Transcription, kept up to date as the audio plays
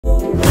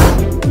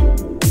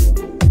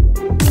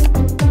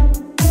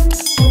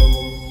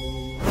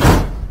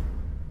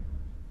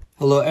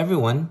Hello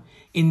everyone.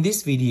 In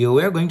this video,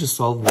 we are going to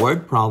solve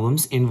word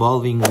problems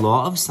involving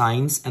law of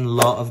sines and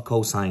law of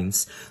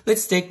cosines.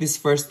 Let's take this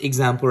first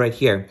example right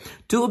here.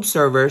 Two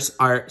observers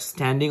are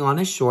standing on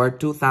a shore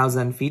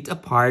 2,000 feet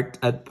apart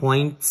at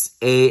points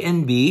A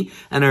and B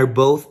and are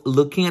both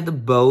looking at the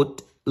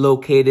boat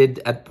located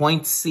at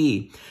point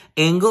C.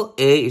 Angle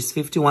A is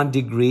 51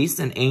 degrees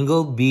and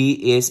angle B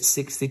is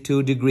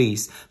 62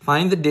 degrees.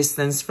 Find the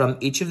distance from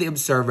each of the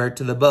observer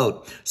to the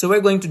boat. So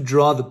we're going to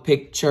draw the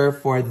picture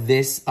for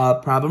this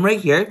problem right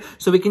here.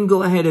 So we can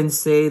go ahead and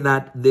say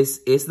that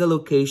this is the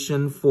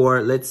location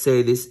for, let's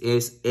say this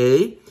is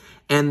A,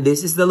 and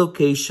this is the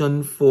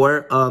location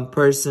for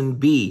person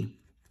B.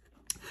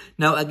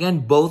 Now,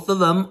 again, both of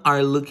them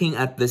are looking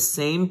at the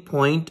same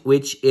point,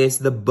 which is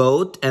the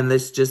boat. And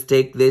let's just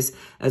take this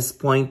as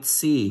point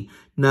C.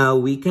 Now,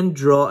 we can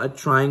draw a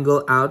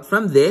triangle out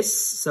from this.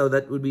 So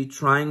that would be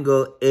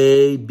triangle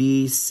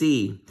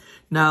ABC.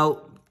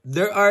 Now,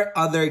 there are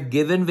other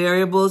given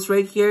variables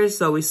right here.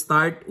 So we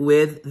start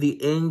with the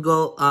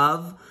angle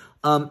of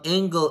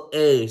angle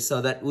A.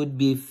 So that would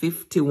be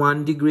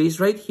 51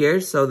 degrees right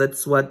here. So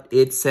that's what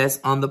it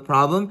says on the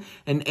problem.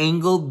 And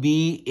angle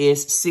B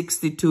is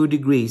 62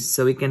 degrees.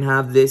 So we can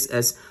have this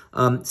as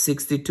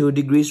 62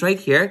 degrees right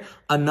here.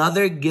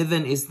 Another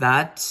given is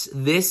that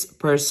this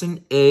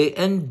person A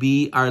and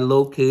B are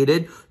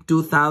located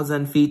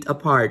 2,000 feet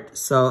apart.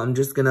 So I'm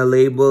just going to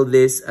label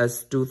this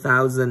as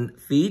 2,000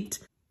 feet.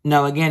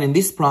 Now, again, in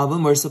this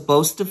problem, we're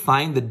supposed to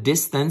find the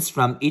distance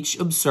from each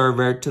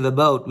observer to the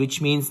boat,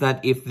 which means that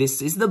if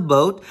this is the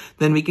boat,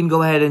 then we can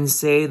go ahead and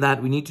say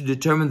that we need to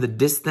determine the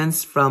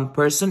distance from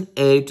person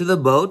A to the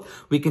boat.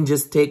 We can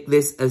just take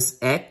this as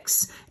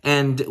X,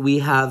 and we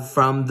have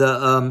from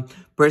the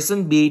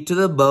person B to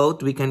the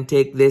boat, we can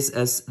take this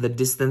as the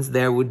distance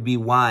there would be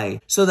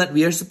Y. So that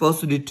we are supposed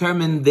to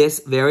determine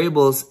this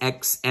variables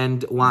X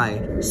and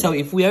Y. So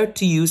if we are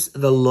to use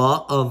the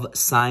law of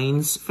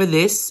sines for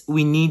this,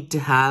 we need to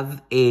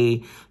have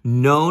a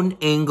known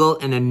angle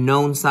and a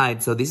known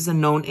side. So this is a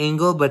known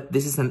angle, but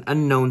this is an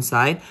unknown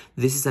side.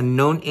 This is a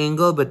known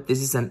angle, but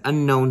this is an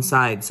unknown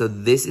side. So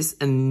this is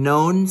a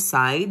known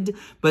side,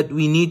 but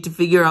we need to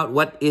figure out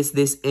what is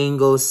this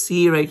angle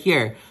C right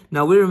here.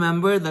 Now, we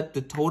remember that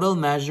the total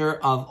measure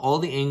of all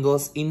the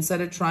angles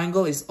inside a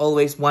triangle is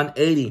always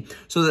 180.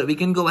 So that we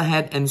can go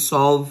ahead and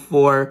solve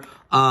for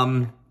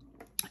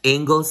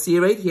angle C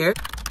right here.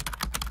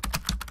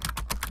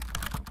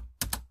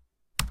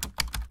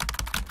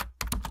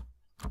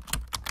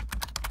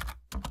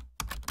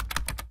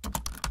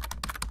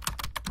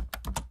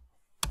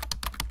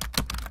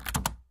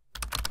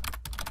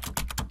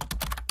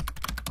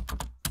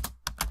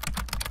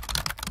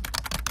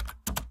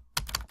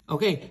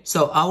 Okay,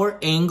 so our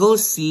angle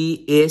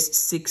C is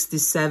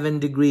 67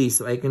 degrees.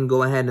 So I can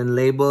go ahead and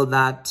label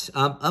that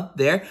up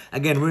there.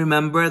 Again,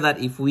 remember that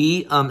if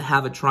we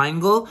have a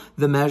triangle,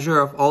 the measure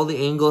of all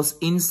the angles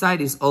inside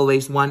is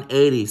always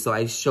 180. So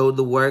I showed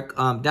the work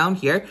down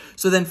here.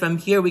 So then from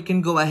here, we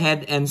can go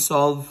ahead and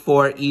solve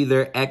for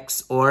either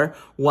X or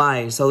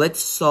Y. So let's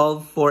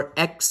solve for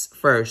X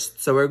first.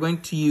 So we're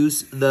going to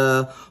use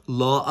the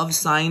law of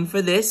sine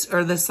for this,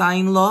 or the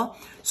sine law.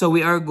 So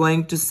we are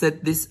going to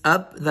set this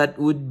up. That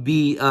would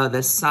be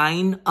the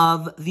sine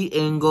of the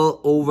angle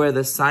over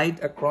the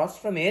side across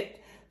from it.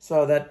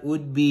 So that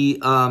would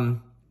be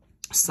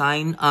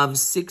sine of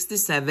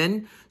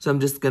 67. So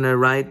I'm just going to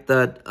write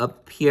that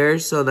up here.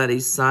 So that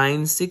is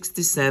sine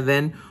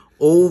 67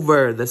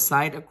 over the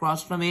side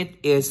across from it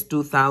is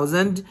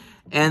 2,000.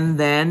 And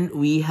then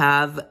we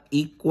have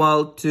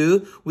equal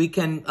to, we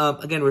can,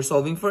 again, we're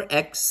solving for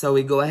X. So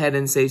we go ahead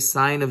and say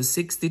sine of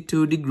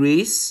 62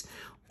 degrees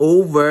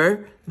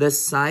over the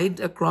side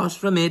across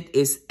from it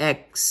is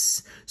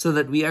X. So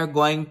that we are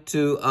going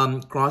to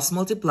cross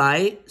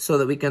multiply so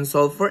that we can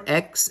solve for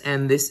X.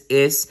 And this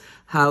is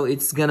how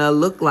it's gonna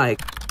look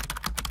like.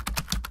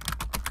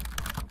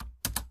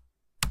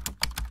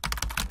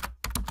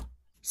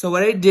 So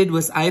what I did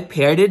was I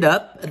paired it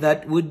up.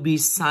 That would be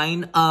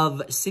sine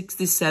of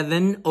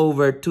 67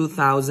 over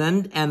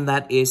 2,000, and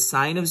that is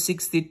sine of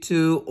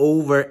 62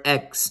 over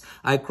X.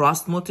 I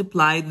cross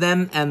multiplied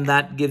them, and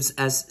that gives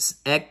us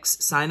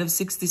X. Sine of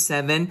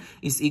 67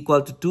 is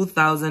equal to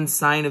 2,000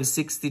 sine of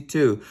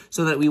 62.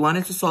 So that we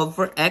wanted to solve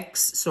for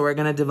X, so we're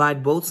going to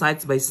divide both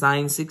sides by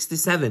sine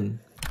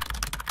 67.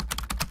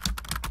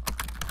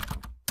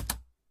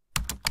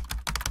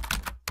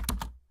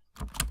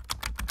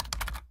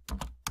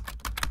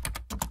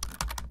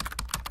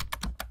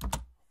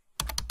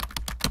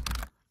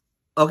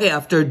 Okay,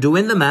 after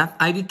doing the math,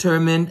 I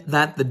determined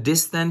that the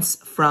distance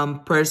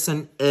from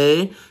person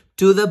A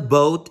to the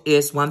boat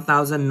is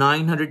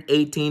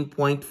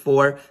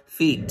 1,918.4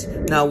 feet.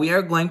 Now, we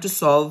are going to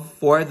solve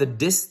for the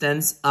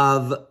distance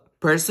of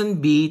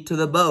person B to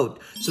the boat.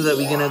 So that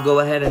we're going to go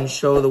ahead and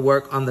show the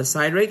work on the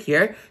side right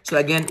here. So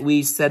again,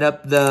 we set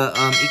up the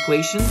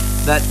equation.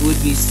 That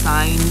would be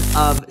sine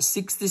of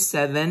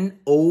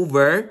 67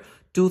 over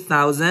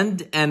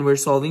 2,000, and we're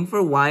solving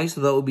for y,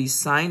 so that will be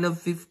sine of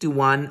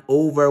 51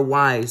 over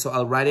y. So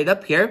I'll write it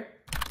up here.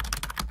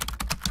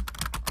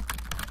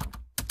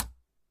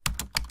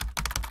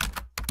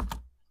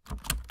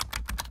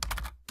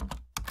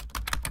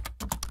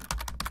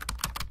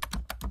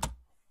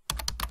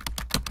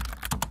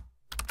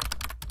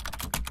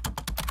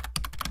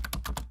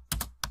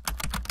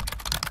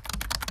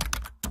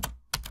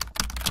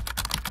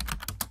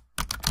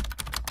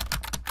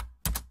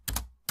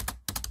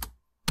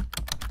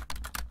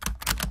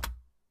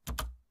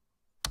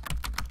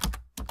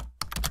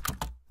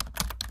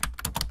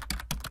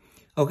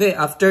 Okay,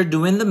 after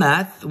doing the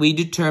math, we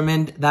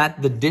determined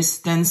that the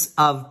distance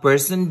of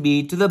person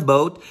B to the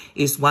boat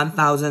is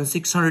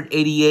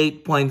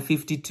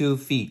 1,688.52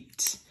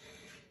 feet.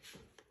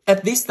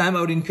 At this time, I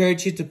would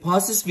encourage you to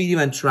pause this video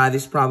and try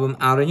this problem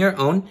out on your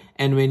own.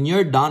 And when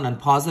you're done,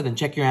 unpause it and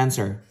check your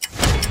answer.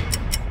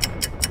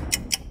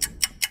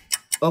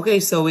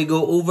 Okay, so we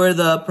go over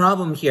the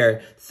problem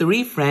here.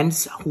 Three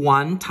friends,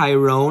 Juan,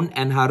 Tyrone,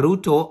 and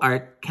Haruto,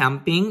 are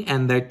camping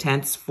and their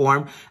tents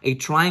form a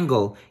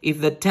triangle. If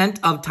the tent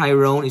of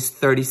Tyrone is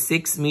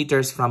 36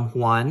 meters from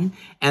Juan,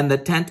 and the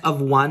tent of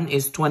Juan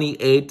is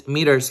 28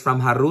 meters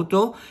from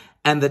Haruto,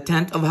 and the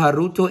tent of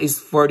Haruto is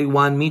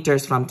 41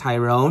 meters from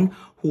Tyrone,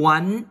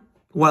 Juan,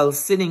 while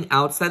sitting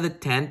outside the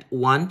tent,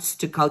 wants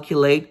to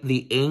calculate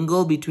the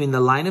angle between the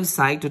line of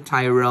sight to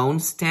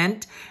Tyrone's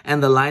tent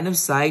and the line of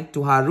sight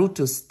to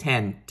Haruto's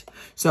tent.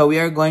 So we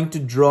are going to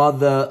draw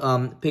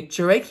the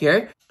picture right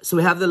here. So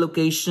we have the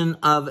location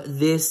of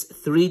these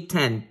three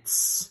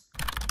tents.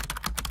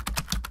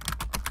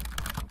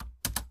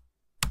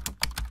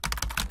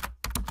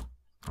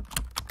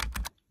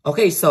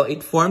 Okay, so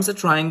it forms a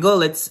triangle.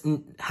 Let's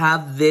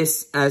have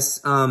this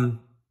as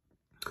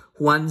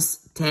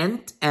Juan's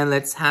tent, and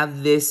let's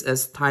have this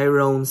as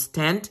Tyrone's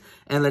tent,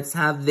 and let's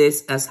have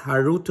this as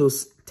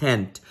Haruto's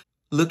tent.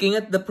 Looking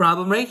at the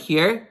problem right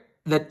here,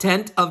 the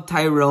tent of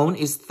Tyrone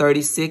is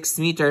 36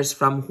 meters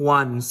from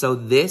Juan. So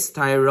this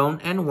Tyrone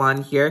and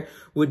Juan here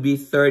would be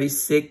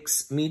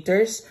 36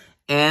 meters.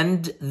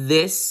 And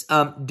this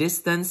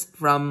distance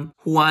from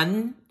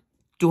Juan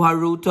to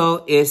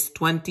Haruto is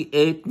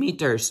 28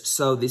 meters.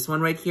 So this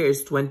one right here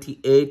is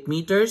 28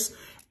 meters.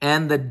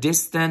 And the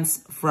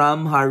distance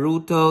from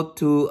Haruto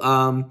to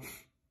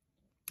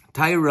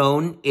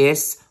Tyrone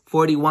is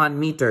 41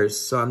 meters.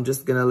 So I'm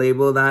just going to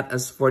label that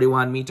as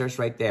 41 meters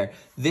right there.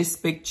 This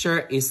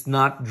picture is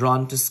not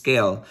drawn to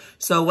scale.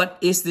 So what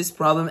is this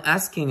problem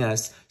asking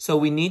us? So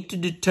we need to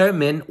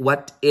determine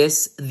what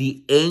is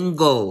the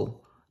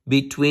angle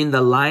between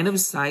the line of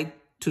sight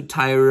to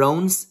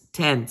Tyrone's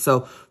tent.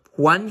 So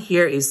Juan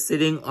here is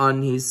sitting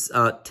on his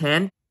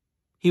tent.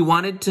 He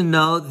wanted to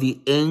know the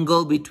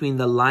angle between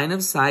the line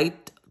of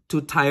sight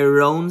to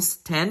Tyrone's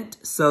tent.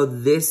 So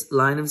this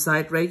line of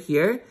sight right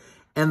here.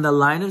 And the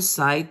line of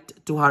sight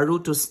to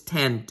Haruto's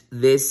tent.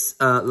 This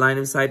line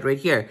of sight right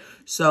here.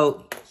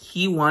 So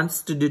he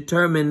wants to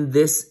determine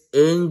this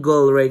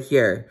angle right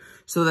here.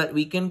 So that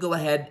we can go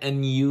ahead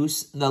and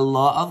use the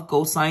law of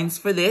cosines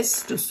for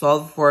this to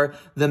solve for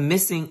the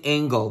missing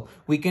angle.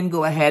 We can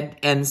go ahead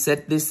and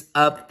set this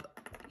up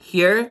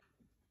here.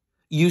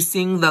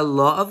 Using the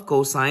law of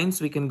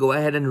cosines, we can go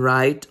ahead and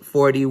write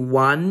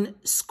 41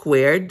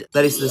 squared,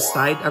 that is the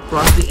side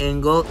across the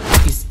angle,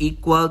 is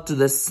equal to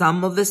the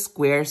sum of the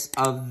squares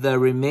of the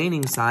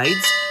remaining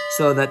sides.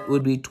 So that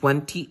would be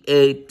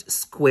 28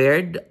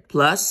 squared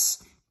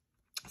plus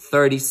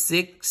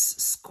 36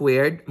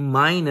 squared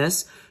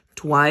minus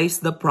twice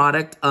the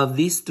product of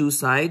these two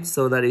sides.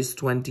 So that is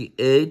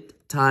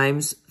 28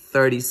 times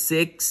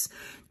 36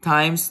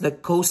 times the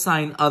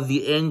cosine of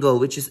the angle,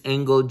 which is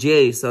angle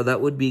J. So that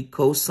would be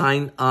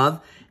cosine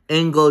of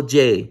angle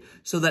J.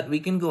 So that we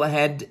can go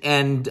ahead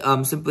and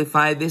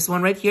simplify this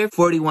one right here.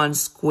 41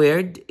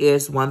 squared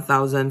is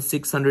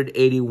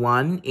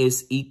 1,681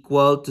 is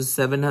equal to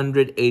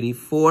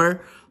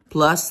 784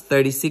 plus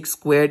 36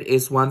 squared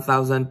is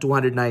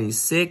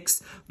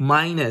 1,296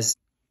 minus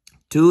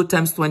 2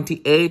 times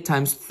 28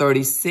 times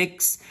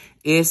 36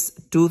 is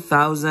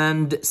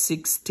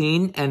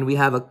 2,016, and we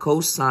have a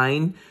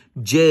cosine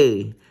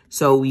J.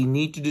 So we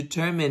need to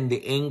determine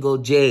the angle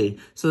J.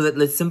 So that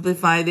let's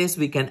simplify this.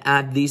 We can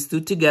add these two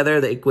together.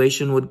 The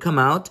equation would come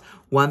out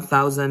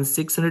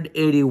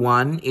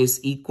 1,681 is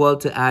equal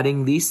to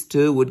adding these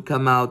two would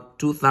come out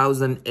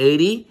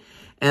 2,080.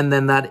 And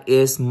then that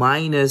is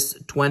minus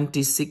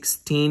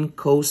 2016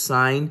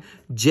 cosine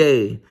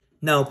J.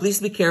 Now, please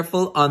be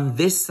careful on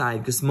this side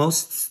because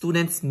most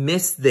students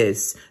miss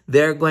this.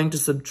 They're going to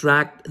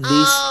subtract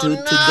these two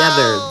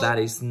together. That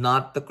is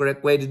not the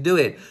correct way to do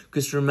it.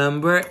 Because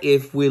remember,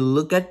 if we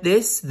look at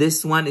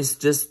this one is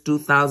just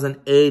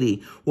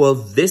 2080. Well,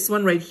 this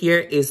one right here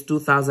is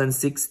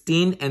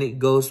 2016 and it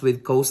goes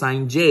with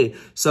cosine J.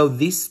 So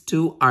these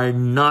two are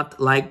not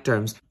like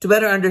terms. To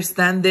better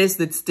understand this,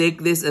 let's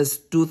take this as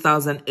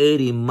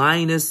 2080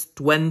 minus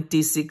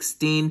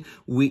 2016.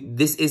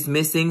 This is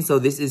missing, so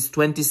this is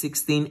 2016x.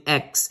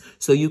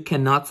 So you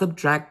cannot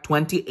subtract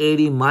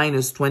 2080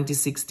 minus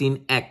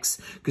 2016x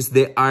because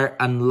they are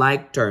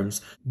unlike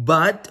terms.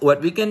 But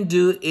what we can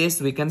do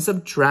is we can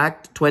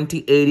subtract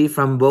 2080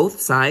 from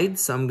both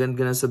sides. So I'm going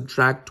to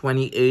subtract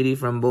 2080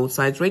 from both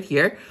sides right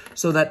here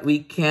so that we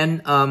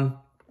can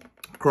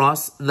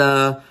cross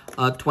the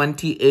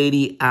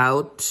 2080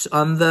 out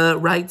on the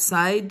right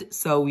side.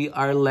 So we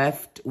are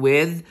left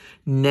with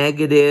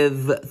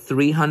negative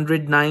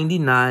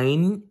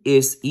 399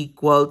 is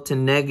equal to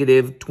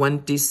negative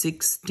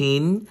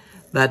 2016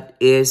 that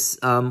is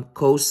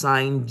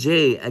cosine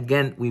J.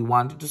 Again, we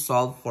wanted to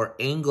solve for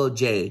angle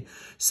J.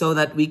 So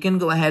that we can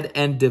go ahead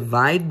and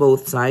divide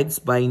both sides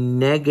by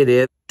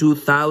negative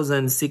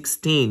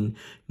 2016.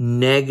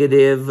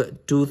 Negative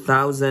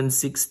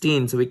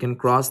 2016. So we can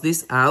cross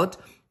this out.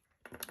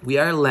 We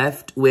are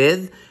left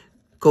with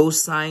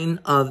cosine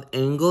of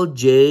angle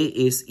J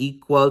is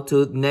equal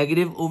to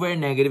negative over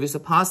negative is a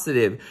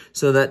positive.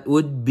 So that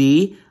would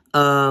be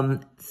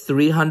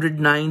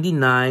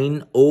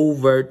 399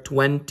 over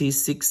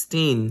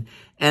 2016.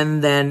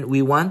 And then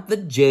we want the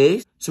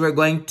J. So we're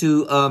going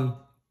to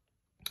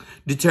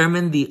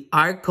determine the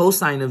arc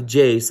cosine of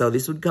J. So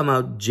this would come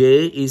out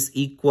J is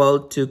equal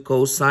to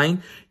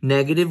cosine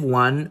negative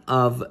 1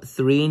 of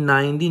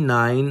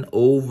 399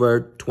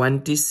 over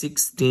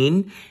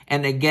 2016.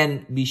 And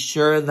again, be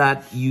sure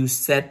that you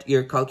set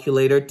your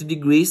calculator to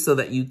degrees so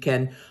that you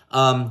can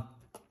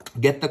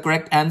get the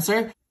correct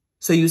answer.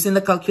 So using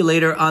the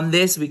calculator on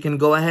this, we can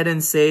go ahead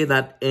and say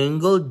that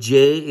angle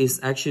J is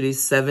actually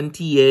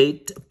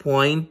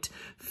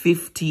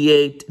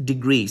 78.58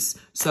 degrees.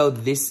 So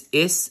this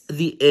is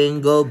the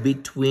angle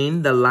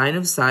between the line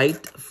of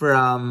sight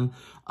from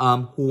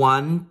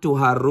Juan to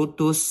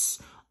Haruto's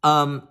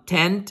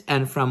tent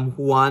and from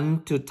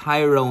Juan to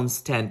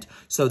Tyrone's tent.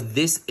 So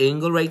this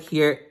angle right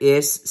here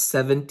is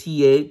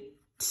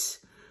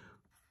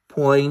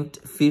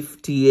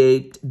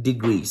 78.58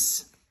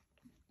 degrees.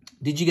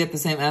 Did you get the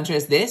same answer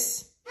as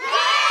this?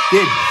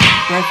 Good.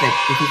 Perfect.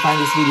 If you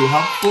find this video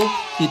helpful,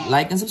 hit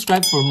like and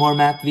subscribe for more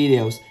math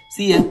videos.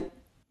 See ya.